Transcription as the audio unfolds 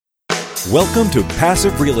Welcome to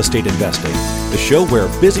Passive Real Estate Investing, the show where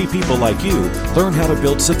busy people like you learn how to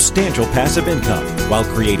build substantial passive income while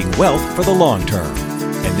creating wealth for the long term.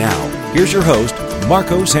 And now, here's your host,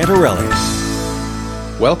 Marco Santarelli.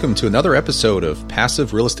 Welcome to another episode of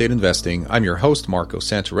Passive Real Estate Investing. I'm your host, Marco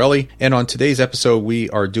Santarelli, and on today's episode,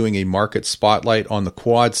 we are doing a market spotlight on the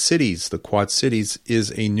Quad Cities. The Quad Cities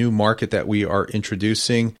is a new market that we are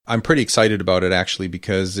introducing. I'm pretty excited about it, actually,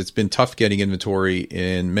 because it's been tough getting inventory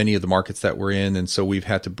in many of the markets that we're in, and so we've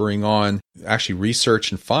had to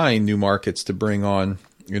research and find new markets to bring on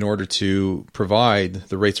in order to provide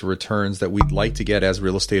the rates of returns that we'd like to get as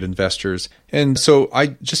real estate investors. And so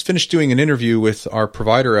I just finished doing an interview with our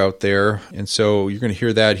provider out there. And so you're going to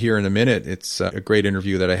hear that here in a minute. It's a great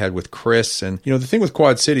interview that I had with Chris. And, the thing with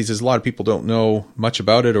Quad Cities is a lot of people don't know much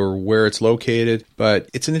about it or where it's located, but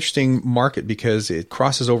it's an interesting market because it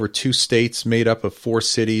crosses over 2 states made up of 4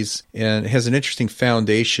 cities, and it has an interesting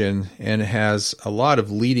foundation, and it has a lot of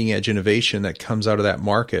leading edge innovation that comes out of that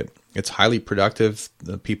market. It's highly productive.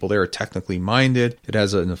 The people there are technically minded. It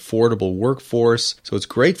has an affordable workforce. So it's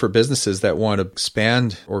great for businesses that want to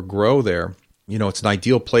expand or grow there. It's an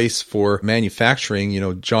ideal place for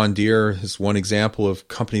manufacturing. John Deere is one example of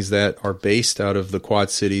companies that are based out of the Quad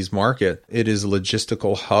Cities market. It is a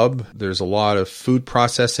logistical hub. There's a lot of food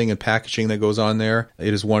processing and packaging that goes on there.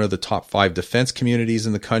 It is one of the top 5 defense communities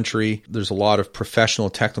in the country. There's a lot of professional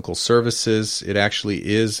technical services. It actually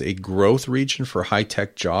is a growth region for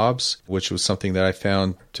high-tech jobs, which was something that I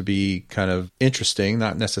found to be kind of interesting,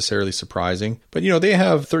 not necessarily surprising. But, they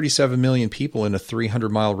have 37 million people in a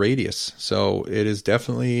 300-mile radius. So it is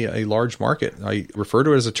definitely a large market. I refer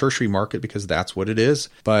to it as a tertiary market because that's what it is.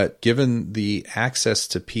 But given the access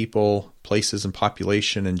to people, places, and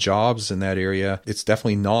population and jobs in that area, it's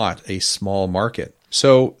definitely not a small market.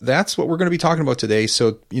 So that's what we're going to be talking about today.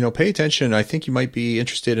 So, pay attention. I think you might be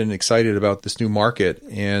interested and excited about this new market.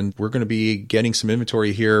 And we're going to be getting some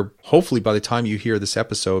inventory here, hopefully by the time you hear this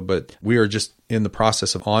episode, but we are just in the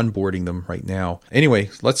process of onboarding them right now. Anyway,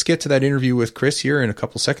 let's get to that interview with Chris here in a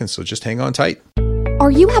couple seconds. So just hang on tight.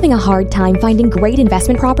 Are you having a hard time finding great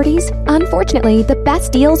investment properties? Unfortunately, the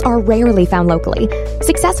best deals are rarely found locally.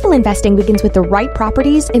 Successful investing begins with the right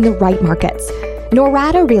properties in the right markets.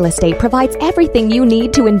 Norada Real Estate provides everything you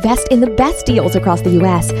need to invest in the best deals across the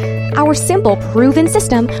U.S. Our simple, proven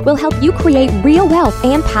system will help you create real wealth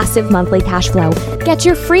and passive monthly cash flow. Get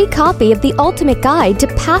your free copy of the ultimate guide to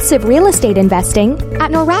passive real estate investing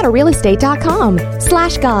at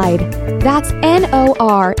noradarealestate.com/guide. That's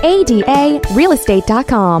NORADA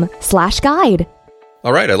realestate.com/guide.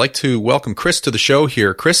 All right, I'd like to welcome Chris to the show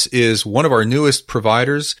here. Chris is one of our newest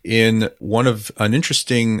providers in an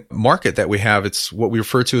interesting market that we have. It's what we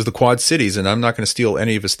refer to as the Quad Cities, and I'm not going to steal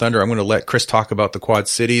any of his thunder. I'm going to let Chris talk about the Quad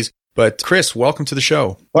Cities. But Chris, welcome to the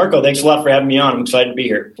show. Marco, thanks a lot for having me on. I'm excited to be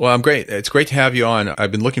here. Well, I'm great. It's great to have you on.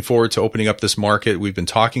 I've been looking forward to opening up this market. We've been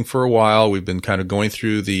talking for a while. We've been kind of going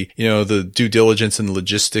through the due diligence and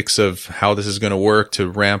logistics of how this is going to work to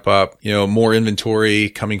ramp up, more inventory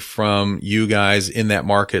coming from you guys in that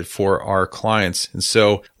market for our clients. And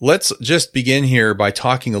so let's just begin here by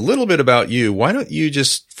talking a little bit about you. Why don't you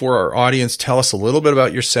just, for our audience, tell us a little bit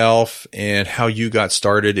about yourself and how you got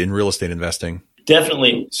started in real estate investing?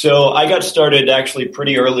 Definitely. So I got started actually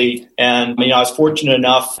pretty early, and I was fortunate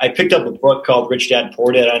enough. I picked up a book called Rich Dad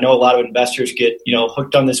Poor Dad. I know a lot of investors get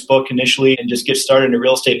hooked on this book initially and just get started in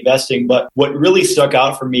real estate investing. But what really stuck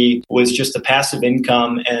out for me was just the passive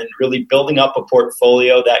income and really building up a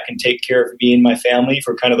portfolio that can take care of me and my family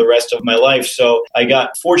for kind of the rest of my life. So I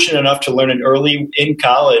got fortunate enough to learn it early in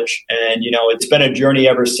college, and it's been a journey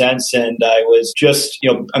ever since. And I was just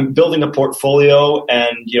I'm building a portfolio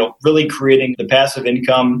and really creating the passive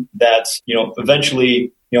income that's, eventually,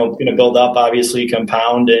 going to build up, obviously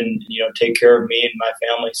compound and, take care of me and my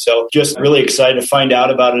family. So just really excited to find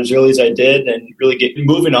out about it as early as I did and really get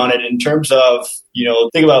moving on it in terms of,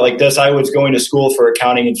 think about it like this. I was going to school for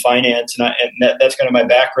accounting and finance, and that's kind of my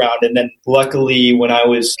background. And then luckily, when I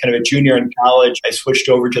was kind of a junior in college, I switched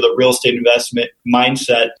over to the real estate investment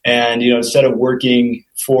mindset. And, instead of working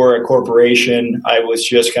for a corporation, I was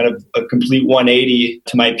just kind of a complete 180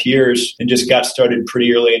 to my peers and just got started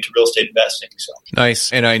pretty early into real estate investing. So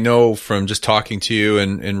nice. And I know from just talking to you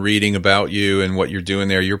and reading about you and what you're doing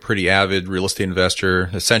there, you're a pretty avid real estate investor,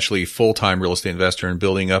 essentially full-time real estate investor, and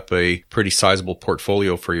building up a pretty sizable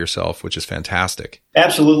portfolio for yourself, which is fantastic.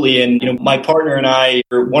 Absolutely. And, my partner and I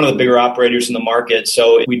are one of the bigger operators in the market.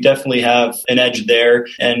 So we definitely have an edge there.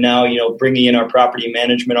 And now, bringing in our property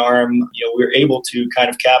management arm, we're able to kind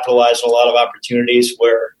of capitalize on a lot of opportunities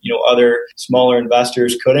where, other smaller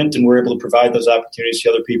investors couldn't. And we're able to provide those opportunities to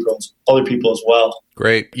other people as well.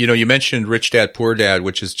 Great. You mentioned Rich Dad, Poor Dad,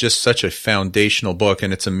 which is just such a foundational book.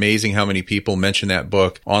 And it's amazing how many people mention that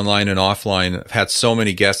book online and offline. I've had so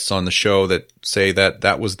many guests on the show that say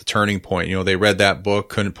that was the turning point. They read that book,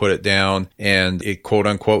 couldn't put it down, and it quote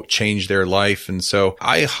unquote changed their life. And so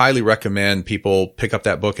I highly recommend people pick up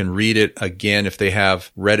that book and read it again if they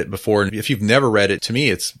have read it before. And if you've never read it, to me,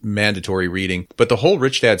 it's mandatory reading. But the whole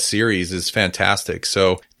Rich Dad series is fantastic.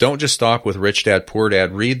 So don't just stop with Rich Dad, Poor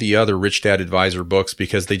Dad. Read the other Rich Dad Advisor books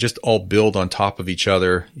because they just all build on top of each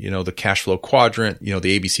other. The Cash Flow Quadrant, the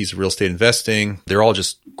ABCs of Real Estate Investing. They're all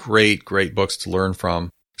just great books to learn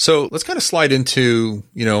from. So let's kind of slide into,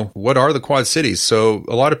 what are the Quad Cities? So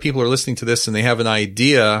a lot of people are listening to this and they have an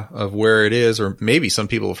idea of where it is, or maybe some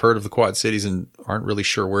people have heard of the Quad Cities and aren't really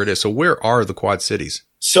sure where it is. So where are the Quad Cities?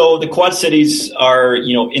 So the Quad Cities are,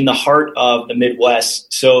 in the heart of the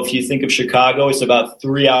Midwest. So if you think of Chicago, it's about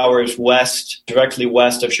 3 hours directly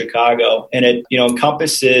west of Chicago. And it,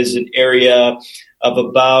 encompasses an area of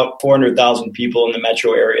about 400,000 people in the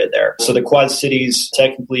metro area there. So the Quad Cities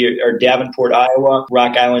technically are Davenport, Iowa,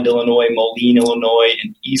 Rock Island, Illinois, Moline, Illinois,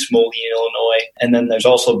 and East Moline, Illinois. And then there's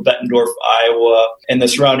also Bettendorf, Iowa, and the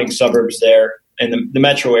surrounding suburbs there. And the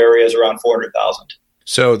metro area is around 400,000.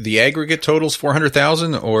 So the aggregate total is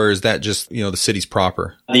 400,000, or is that just, the cities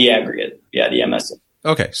proper? The aggregate. Yeah, the MSA.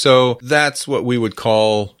 Okay. So that's what we would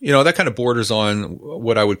call, that kind of borders on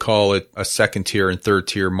what I would call it a second tier and third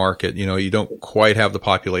tier market. You don't quite have the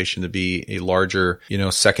population to be a larger,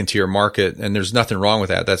 second tier market. And there's nothing wrong with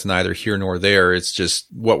that. That's neither here nor there. It's just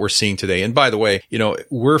what we're seeing today. And by the way,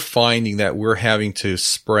 we're finding that we're having to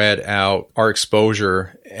spread out our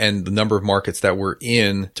exposure and the number of markets that we're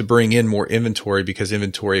in to bring in more inventory because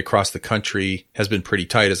inventory across the country has been pretty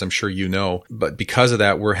tight, as I'm sure you know. But because of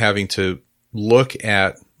that, we're having to look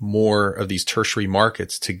at more of these tertiary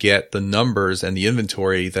markets to get the numbers and the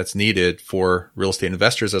inventory that's needed for real estate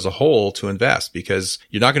investors as a whole to invest, because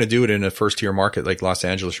you're not going to do it in a first tier market like Los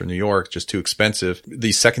Angeles or New York, just too expensive.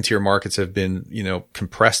 These second tier markets have been,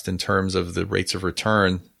 compressed in terms of the rates of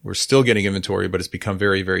return. We're still getting inventory, but it's become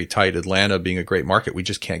very, very tight. Atlanta being a great market, we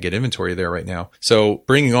just can't get inventory there right now. So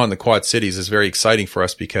bringing on the Quad Cities is very exciting for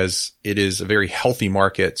us because it is a very healthy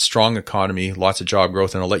market, strong economy, lots of job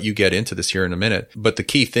growth, and I'll let you get into this here in a minute. But the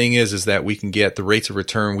key thing is that we can get the rates of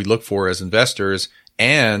return we look for as investors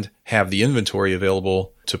and have the inventory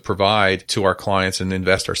available to provide to our clients and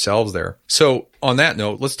invest ourselves there. So on that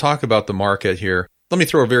note, let's talk about the market here. Let me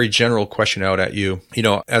throw a very general question out at you.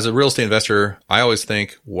 As a real estate investor, I always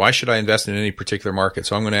think, why should I invest in any particular market?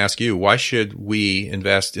 So I'm going to ask you, why should we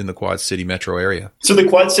invest in the Quad City metro area? So the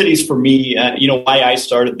Quad Cities for me, why I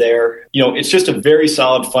started there, it's just a very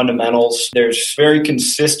solid fundamentals. There's very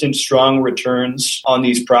consistent, strong returns on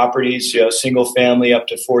these properties, single family up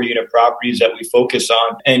to 4-unit properties that we focus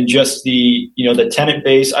on. And just the tenant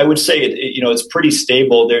base, I would say it's pretty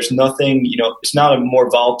stable. There's nothing, it's not a more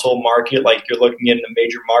volatile market like you're looking at the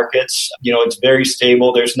major markets. It's very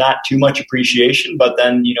stable. There's not too much appreciation, but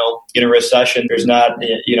then, in a recession, there's not,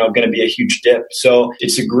 going to be a huge dip. So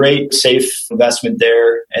it's a great, safe investment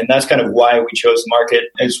there. And that's kind of why we chose the market,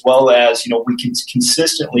 as well as, we can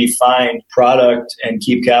consistently find product and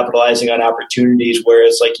keep capitalizing on opportunities.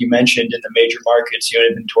 Whereas, like you mentioned, in the major markets,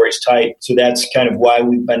 inventory is tight. So that's kind of why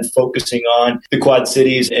we've been focusing on the Quad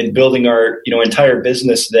Cities and building our, entire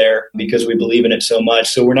business there because we believe in it so much.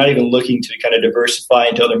 So we're not even looking to kind of diversify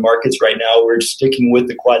into other markets right now. We're sticking with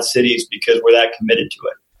the Quad Cities because we're that committed to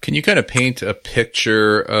it. Can you kind of paint a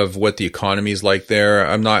picture of what the economy is like there?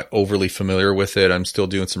 I'm not overly familiar with it. I'm still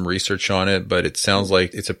doing some research on it, but it sounds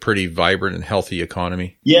like it's a pretty vibrant and healthy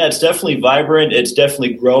economy. Yeah, it's definitely vibrant. It's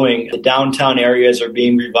definitely growing. The downtown areas are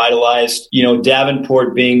being revitalized.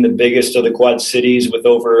 Davenport being the biggest of the Quad Cities with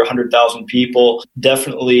over 100,000 people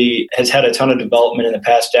definitely has had a ton of development in the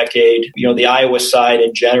past decade. The Iowa side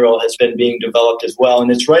in general has been being developed as well. And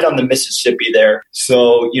it's right on the Mississippi there.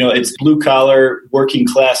 So, it's blue collar, working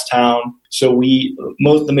class town. So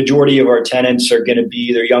the majority of our tenants are going to be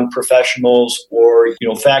either young professionals or,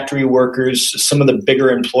 factory workers, some of the bigger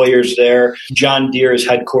employers there. John Deere is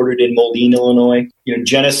headquartered in Moline, Illinois.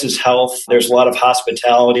 Genesis Health, there's a lot of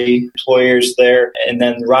hospitality employers there. And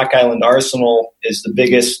then Rock Island Arsenal is the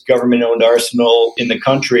biggest government-owned arsenal in the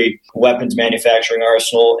country, weapons manufacturing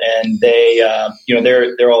arsenal. And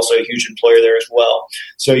they're also a huge employer there as well.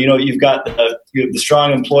 So, you've got the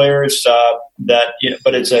strong employers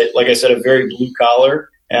but it's like I said, a very blue collar.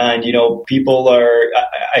 And,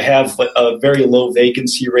 I have a very low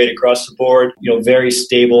vacancy rate across the board, very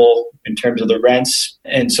stable in terms of the rents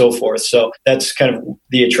and so forth. So that's kind of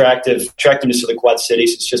the attractiveness of the Quad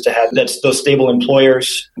Cities. It's just to have those stable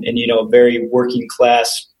employers and, very working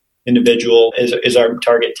class individual is our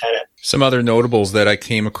target tenant. Some other notables that I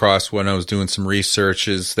came across when I was doing some research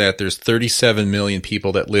is that there's 37 million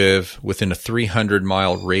people that live within a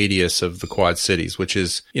 300-mile radius of the Quad Cities, which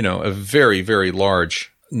is, a very, very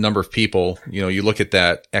large number of people. You look at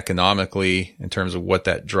that economically in terms of what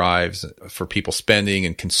that drives for people spending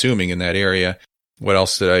and consuming in that area. What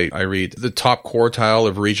else did I read? The top quartile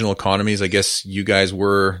of regional economies. I guess you guys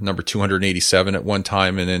were number 287 at one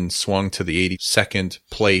time and then swung to the 82nd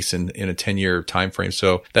place in a 10-year time frame.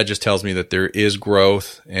 So that just tells me that there is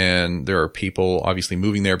growth and there are people obviously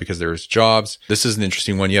moving there because there's jobs. This is an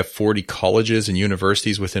interesting one. You have 40 colleges and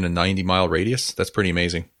universities within a 90-mile radius. That's pretty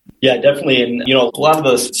amazing. Yeah, definitely. And, a lot of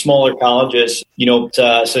those smaller colleges,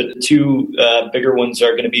 so two bigger ones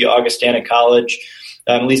are going to be Augustana College,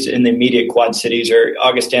 at least in the immediate Quad Cities, or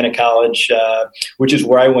Augustana College, which is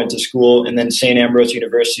where I went to school, and then St. Ambrose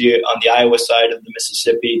University on the Iowa side of the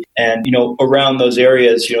Mississippi. And, around those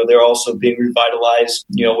areas, they're also being revitalized,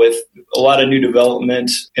 with a lot of new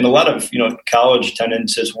development and a lot of, college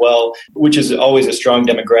tenants as well, which is always a strong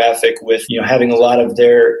demographic with, having a lot of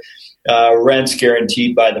their rents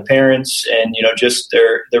guaranteed by the parents, and just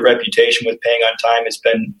their reputation with paying on time has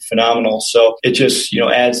been phenomenal. So it just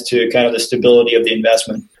adds to kind of the stability of the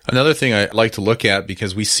investment. Another thing I like to look at,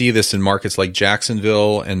 because we see this in markets like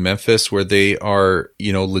Jacksonville and Memphis, where they are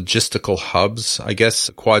logistical hubs. I guess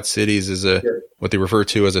Quad Cities is what they refer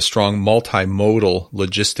to as a strong multimodal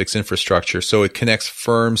logistics infrastructure. So it connects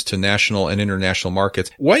firms to national and international markets.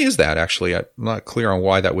 Why is that, actually? I'm not clear on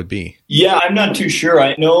why that would be. Yeah, I'm not too sure.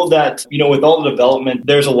 I know that, with all the development,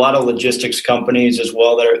 there's a lot of logistics companies as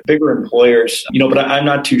well that are bigger employers, but I'm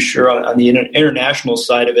not too sure on the international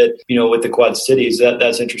side of it, with the Quad Cities.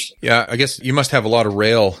 That's interesting. Yeah, I guess you must have a lot of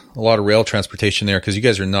rail transportation there, because you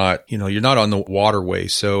guys are not, you're not on the waterway.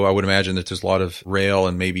 So I would imagine that there's a lot of rail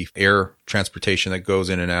and maybe air transportation that goes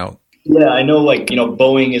in and out. Yeah, I know,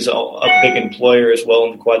 Boeing is a big employer as well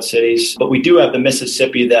in the Quad Cities, but we do have the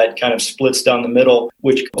Mississippi that kind of splits down the middle,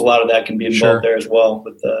 which a lot of that can be involved there as well.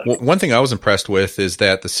 Well, one thing I was impressed with is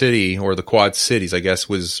that the city, or the Quad Cities, I guess,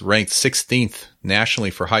 was ranked 16th nationally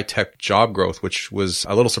for high-tech job growth, which was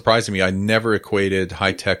a little surprising to me. I never equated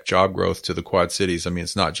high-tech job growth to the Quad Cities. I mean,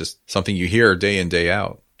 it's not just something you hear day in, day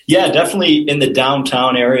out. Yeah, definitely in the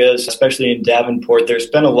downtown areas, especially in Davenport, there's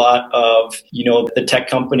been a lot of, the tech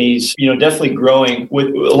companies, definitely growing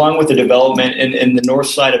along with the development in the north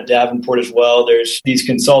side of Davenport as well. There's these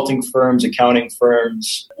consulting firms, accounting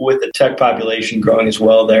firms, with the tech population growing as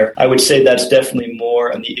well there. I would say that's definitely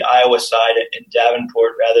more on the Iowa side in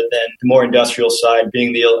Davenport rather than the more industrial side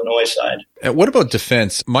being the Illinois side. And what about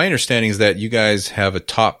defense? My understanding is that you guys have a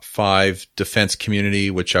top 5 defense community,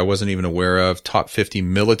 which I wasn't even aware of. Top 50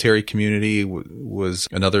 military community was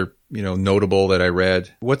another, notable that I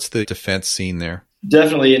read. What's the defense scene there?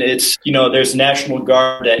 Definitely. And it's, there's National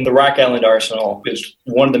Guard, and the Rock Island Arsenal is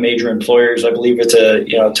one of the major employers. I believe it's a,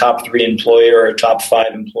 top 3 employer or a top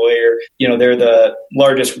 5 employer. They're the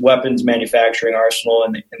largest weapons manufacturing arsenal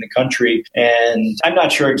in the country. And I'm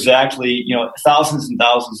not sure exactly, thousands and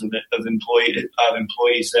thousands of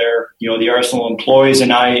employees there, the Arsenal employees.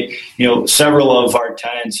 And several of our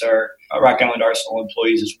tenants are Rock Island Arsenal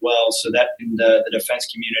employees as well. So that in the defense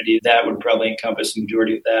community, that would probably encompass the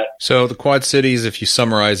majority of that. So the Quad Cities, if you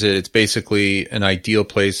summarize it, it's basically an ideal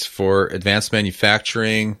place for advanced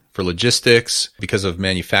manufacturing, for logistics, because of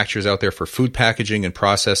manufacturers out there, for food packaging and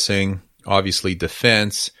processing, obviously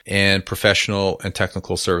defense, and professional and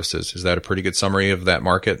technical services. Is that a pretty good summary of that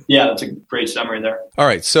market? Yeah, that's a great summary there. All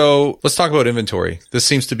right. So let's talk about inventory. This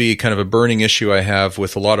seems to be kind of a burning issue I have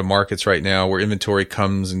with a lot of markets right now, where inventory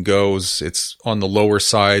comes and goes. It's on the lower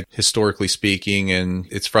side, historically speaking, and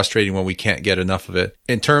it's frustrating when we can't get enough of it.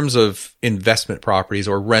 In terms of investment properties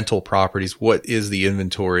or rental properties, what is the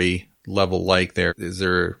inventory level like there? Is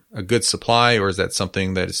there a good supply, or is that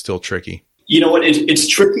something that is still tricky? You know what? It's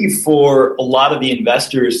tricky for a lot of the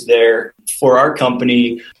investors there. For our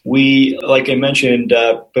company, we, like I mentioned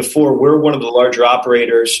before, we're one of the larger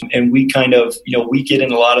operators, and we kind of, we get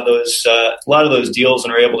in a lot of those deals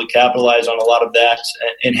and are able to capitalize on a lot of that.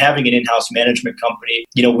 And having an in-house management company,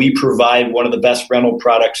 we provide one of the best rental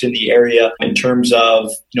products in the area in terms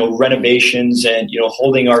of, renovations and,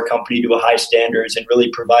 holding our company to a high standards and really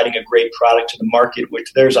providing a great product to the market,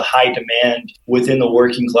 which there's a high demand within the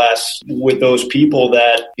working class with those people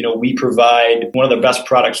that, we provide one of the best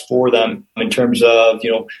products for them. them in terms of,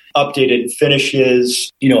 updated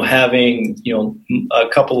finishes, having, a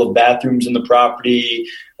couple of bathrooms in the property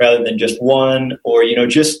rather than just one, or,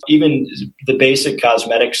 just even the basic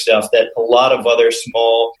cosmetic stuff that a lot of other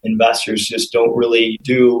small investors just don't really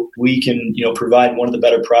do. We can, provide one of the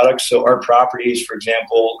better products. So our properties, for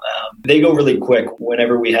example, they go really quick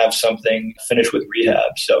whenever we have something finished with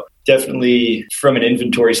rehab. So definitely from an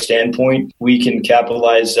inventory standpoint, we can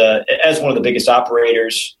capitalize as one of the biggest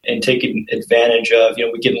operators and taking advantage of,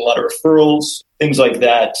 we get a lot of referrals, things like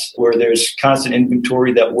that, where there's constant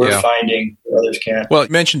inventory that we're finding that others can't. Well, you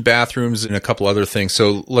mentioned bathrooms and a couple other things.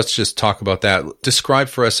 So let's just talk about that. Describe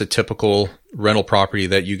for us a typical rental property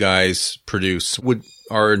that you guys produce. Would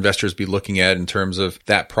our investors be looking at in terms of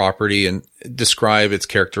that property, and describe its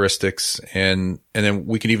characteristics? And then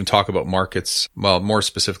we can even talk about markets. Well, more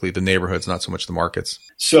specifically, the neighborhoods, not so much the markets.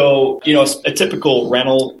 So, a typical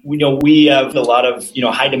rental, we have a lot of,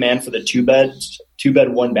 high demand for the two bed,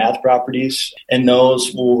 1-bath properties. And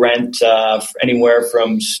those will rent anywhere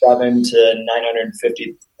from $700 to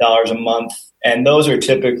 $950 a month. And those are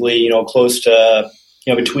typically, close to,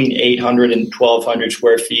 between 800 and 1,200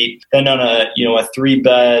 square feet. Then on a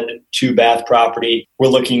 3-bed, 2-bath property, we're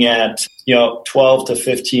looking at, 12 to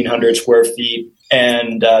 1,500 square feet.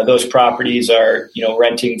 And those properties are,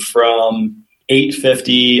 renting from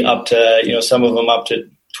 $850 up to, some of them up to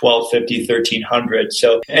 $1,250, $1,300.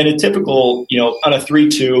 So, and a typical, on a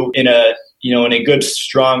 3-2 in a good,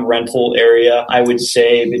 strong rental area, I would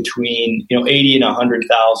say between, 80 and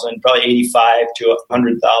 100,000, probably 85 to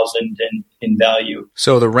 100,000 in value.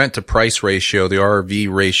 So the rent to price ratio, the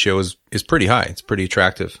RV ratio is pretty high. It's pretty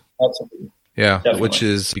attractive. Absolutely. Yeah. Definitely. Which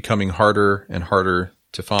is becoming harder and harder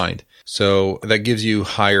to find. So that gives you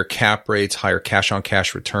higher cap rates, higher cash on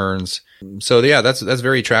cash returns. So yeah, that's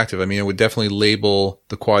very attractive. I mean, it would definitely label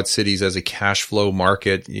the Quad Cities as a cash flow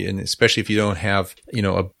market, and especially if you don't have,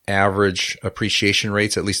 average appreciation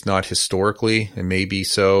rates, at least not historically, and maybe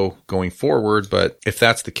so going forward. But if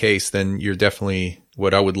that's the case, then you're definitely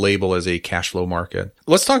what I would label as a cash flow market.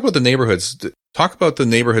 Let's talk about the neighborhoods. Talk about the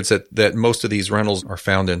neighborhoods that most of these rentals are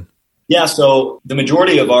found in. Yeah, so the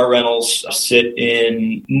majority of our rentals sit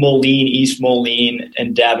in Moline, East Moline,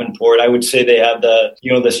 and Davenport. I would say they have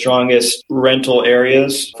the strongest rental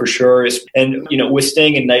areas for sure. And, with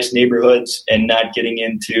staying in nice neighborhoods and not getting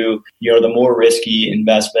into, the more risky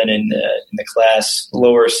investment in the class,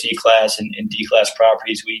 lower C class and D class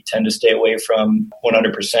properties, we tend to stay away from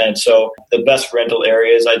 100%. So the best rental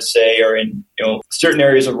areas, I'd say, are in, certain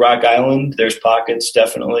areas of Rock Island. There's pockets,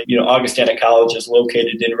 definitely. Augustana College is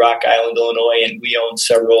located in Rock Island, Illinois, and we own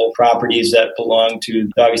several properties that belong to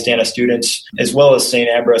the Augustana students, as well as St.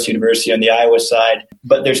 Ambrose University on the Iowa side.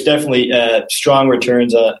 But there's definitely strong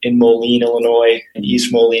returns in Moline, Illinois, and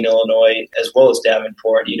East Moline, Illinois, as well as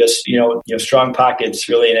Davenport. Strong pockets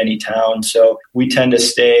really in any town. So we tend to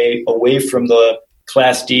stay away from the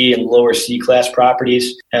Class D and lower C class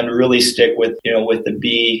properties and really stick with the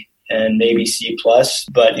B and maybe C+.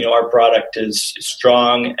 But, our product is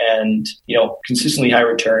strong and, consistently high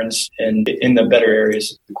returns and in the better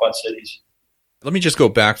areas of the Quad Cities. Let me just go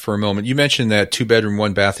back for a moment. You mentioned that 2-bedroom,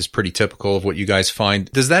 1-bath is pretty typical of what you guys find.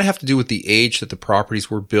 Does that have to do with the age that the properties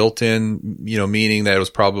were built in, meaning that it was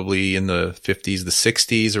probably in the 50s, the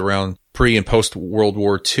 60s, around pre and post World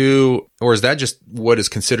War II? Or is that just what is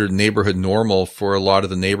considered neighborhood normal for a lot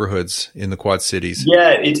of the neighborhoods in the Quad Cities?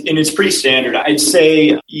 Yeah, it's pretty standard. I'd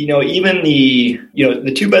say, even the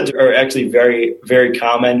 2-beds are actually very, very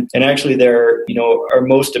common. And actually they're, our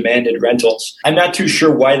most demanded rentals. I'm not too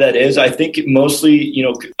sure why that is. I think mostly,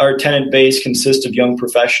 our tenant base consists of young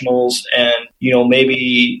professionals and,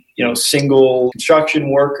 maybe, single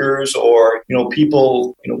construction workers or,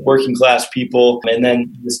 people, working class people. And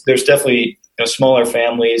then there's definitely smaller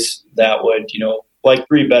families that would, like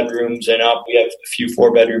 3 bedrooms and up. We have a few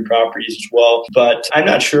 4-bedroom properties as well. But I'm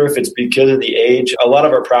not sure if it's because of the age. A lot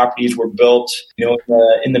of our properties were built,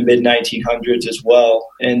 in the mid-1900s as well.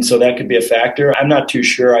 And so that could be a factor. I'm not too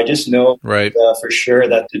sure. I just know for sure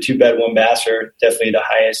that the 2-bed, 1-bath are definitely the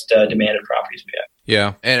highest demanded properties we have.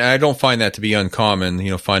 Yeah. And I don't find that to be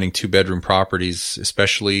uncommon, finding 2-bedroom properties,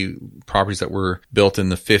 especially properties that were built in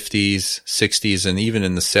the 50s, 60s, and even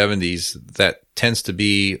in the 70s. That tends to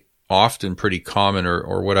be often pretty common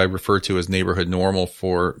or what I refer to as neighborhood normal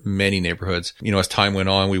for many neighborhoods. As time went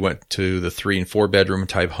on, we went to the 3 and 4 bedroom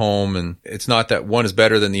type home, and it's not that one is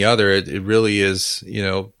better than the other. It really is,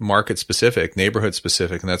 market specific, neighborhood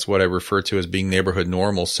specific. And that's what I refer to as being neighborhood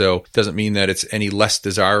normal. So it doesn't mean that it's any less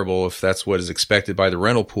desirable if that's what is expected by the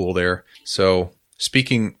rental pool there. So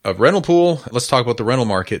Speaking of rental pool, let's talk about the rental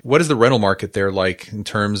market. What is the rental market there like in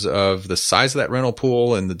terms of the size of that rental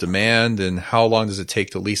pool and the demand, and how long does it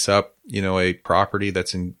take to lease up, a property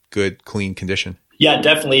that's in good, clean condition? Yeah,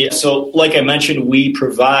 definitely. So like I mentioned, we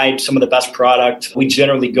provide some of the best product. We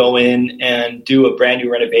generally go in and do a brand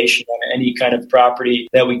new renovation on any kind of property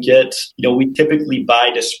that we get. We typically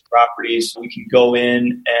buy just properties. We can go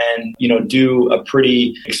in and, do a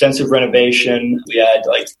pretty extensive renovation. We had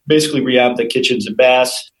basically rehab the kitchens and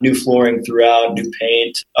baths, new flooring throughout, new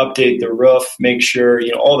paint, update the roof, make sure,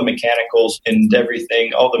 all the mechanicals and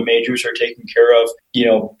everything, all the majors are taken care of,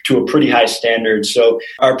 to a pretty high standard. So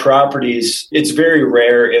our properties, it's very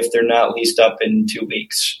rare if they're not leased up in 2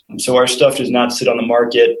 weeks. So our stuff does not sit on the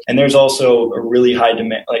market. And there's also a really high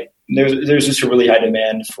demand, there's just a really high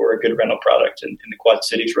demand for a good rental product in the Quad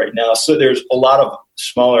Cities right now. So there's a lot of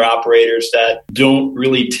smaller operators that don't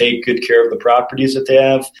really take good care of the properties that they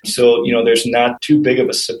have. So, there's not too big of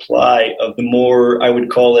a supply of the more, I would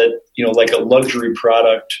call it, like a luxury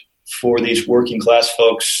product for these working class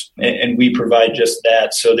folks. And we provide just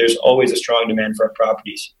that. So there's always a strong demand for our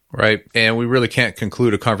properties. Right. And we really can't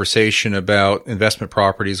conclude a conversation about investment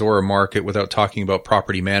properties or a market without talking about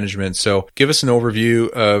property management. So give us an overview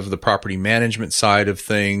of the property management side of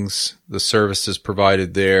things, the services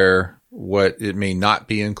provided there, what it may not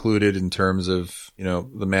be included in terms of,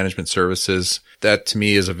 the management services. That to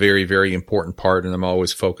me is a very, very important part, and I'm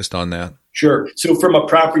always focused on that. Sure. So from a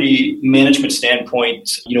property management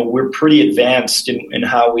standpoint, we're pretty advanced in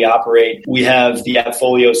how we operate. We have the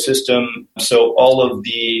AppFolio system. So all of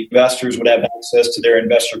the investors would have access to their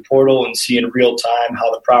investor portal and see in real time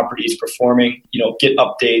how the property is performing, get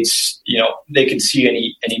updates. They can see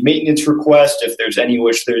any maintenance request if there's any,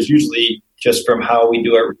 which there's usually just from how we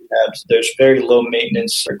do our rehabs. There's very low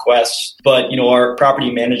maintenance requests, but our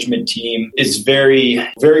property management team is very,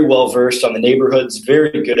 very well versed on the neighborhoods, very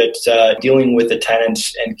good at dealing with the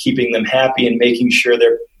tenants and keeping them happy and making sure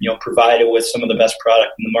they're provided with some of the best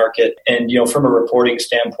product in the market. And from a reporting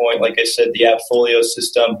standpoint, like I said, the AppFolio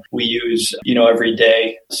system we use every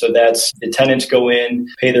day. So that's the tenants go in,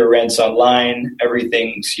 pay their rents online,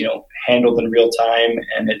 everything's handled in real time,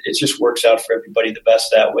 and it just works out for everybody the best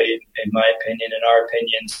that way, in my opinion, in our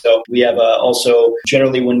opinion. So we have also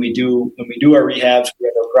generally when we do our rehabs, we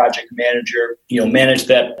have a project manager manage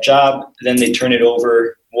that job, then they turn it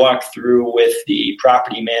over, walk through with the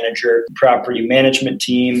property manager, property management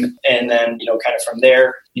team, and then kind of from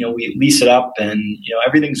there we lease it up, and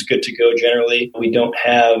everything's good to go. Generally, we don't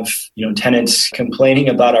have tenants complaining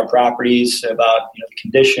about our properties, about the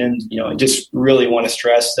conditions. I just really want to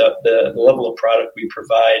stress that the level of product we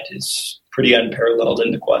provide is pretty unparalleled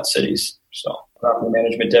in the Quad Cities. So property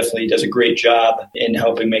management definitely does a great job in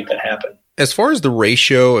helping make that happen. As far as the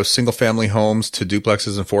ratio of single-family homes to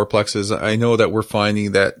duplexes and fourplexes, I know that we're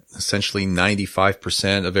finding that essentially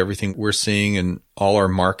 95% of everything we're seeing in all our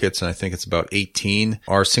markets, and I think it's about 18,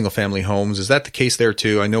 are single-family homes. Is that the case there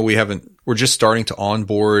too? I know we're just starting to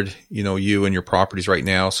onboard, you and your properties right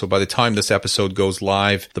now. So by the time this episode goes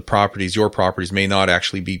live, your properties may not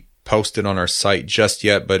actually be posted on our site just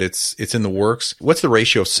yet, but it's in the works. What's the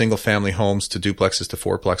ratio of single-family homes to duplexes to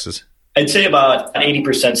fourplexes? I'd say about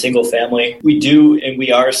 80% single family.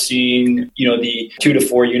 We are seeing, the 2 to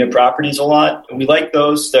 4 unit properties a lot. We like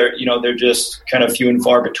those. They're just kind of few and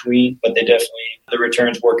far between, but the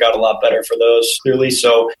returns work out a lot better for those clearly.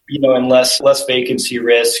 So, and less vacancy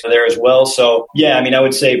risk there as well. So yeah, I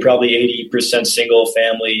would say probably 80% single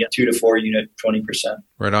family, 2 to 4 unit, 20%.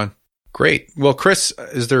 Right on. Great. Well, Chris,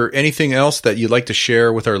 is there anything else that you'd like to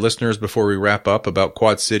share with our listeners before we wrap up about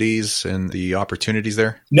Quad Cities and the opportunities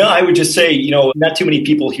there? No, I would just say, not too many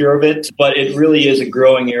people hear of it, but it really is a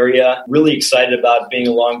growing area. Really excited about being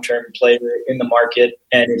a long-term player in the market.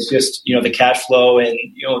 And it's just, the cash flow and,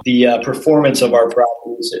 the performance of our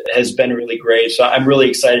properties has been really great. So I'm really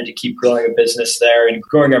excited to keep growing a business there and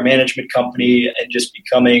growing our management company and just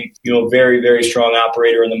becoming, a very, very strong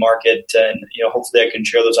operator in the market. And, hopefully I can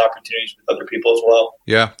share those opportunities with other people as well.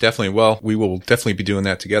 Yeah, definitely. Well, we will definitely be doing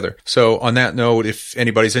that together. So on that note, if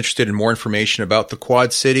anybody's interested in more information about the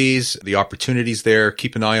Quad Cities, the opportunities there,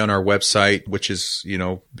 keep an eye on our website, which is,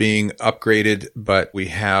 being upgraded, but we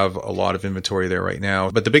have a lot of inventory there right now.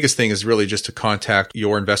 But the biggest thing is really just to contact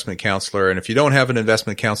your investment counselor. And if you don't have an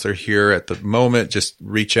investment counselor here at the moment, just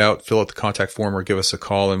reach out, fill out the contact form, or give us a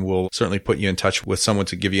call, and we'll certainly put you in touch with someone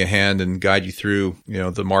to give you a hand and guide you through,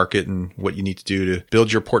 the market and what you need to do to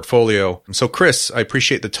build your portfolio. So Chris, I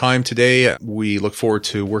appreciate the time today. We look forward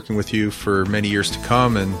to working with you for many years to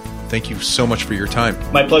come, and thank you so much for your time.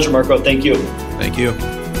 My pleasure, Marco. Thank you. Thank you.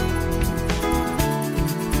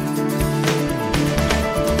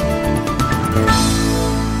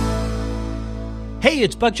 Hey,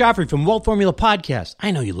 it's Buck Joffrey from Wealth Formula Podcast.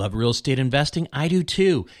 I know you love real estate investing. I do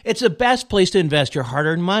too. It's the best place to invest your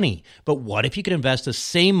hard-earned money. But what if you could invest the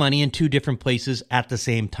same money in two different places at the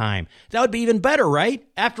same time? That would be even better, right?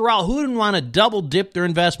 After all, who wouldn't want to double dip their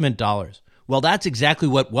investment dollars? Well, that's exactly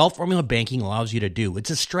what Wealth Formula Banking allows you to do.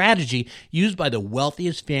 It's a strategy used by the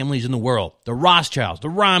wealthiest families in the world, the Rothschilds, the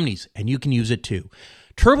Romneys, and you can use it too.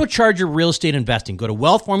 Turbocharge your real estate investing. Go to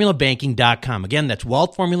wealthformulabanking.com. Again, that's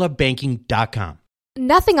wealthformulabanking.com.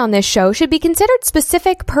 Nothing on this show should be considered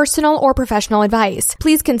specific, personal, or professional advice.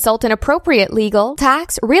 Please consult an appropriate legal,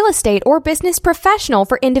 tax, real estate, or business professional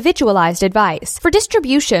for individualized advice. For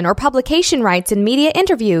distribution or publication rights in media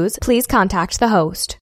interviews, please contact the host.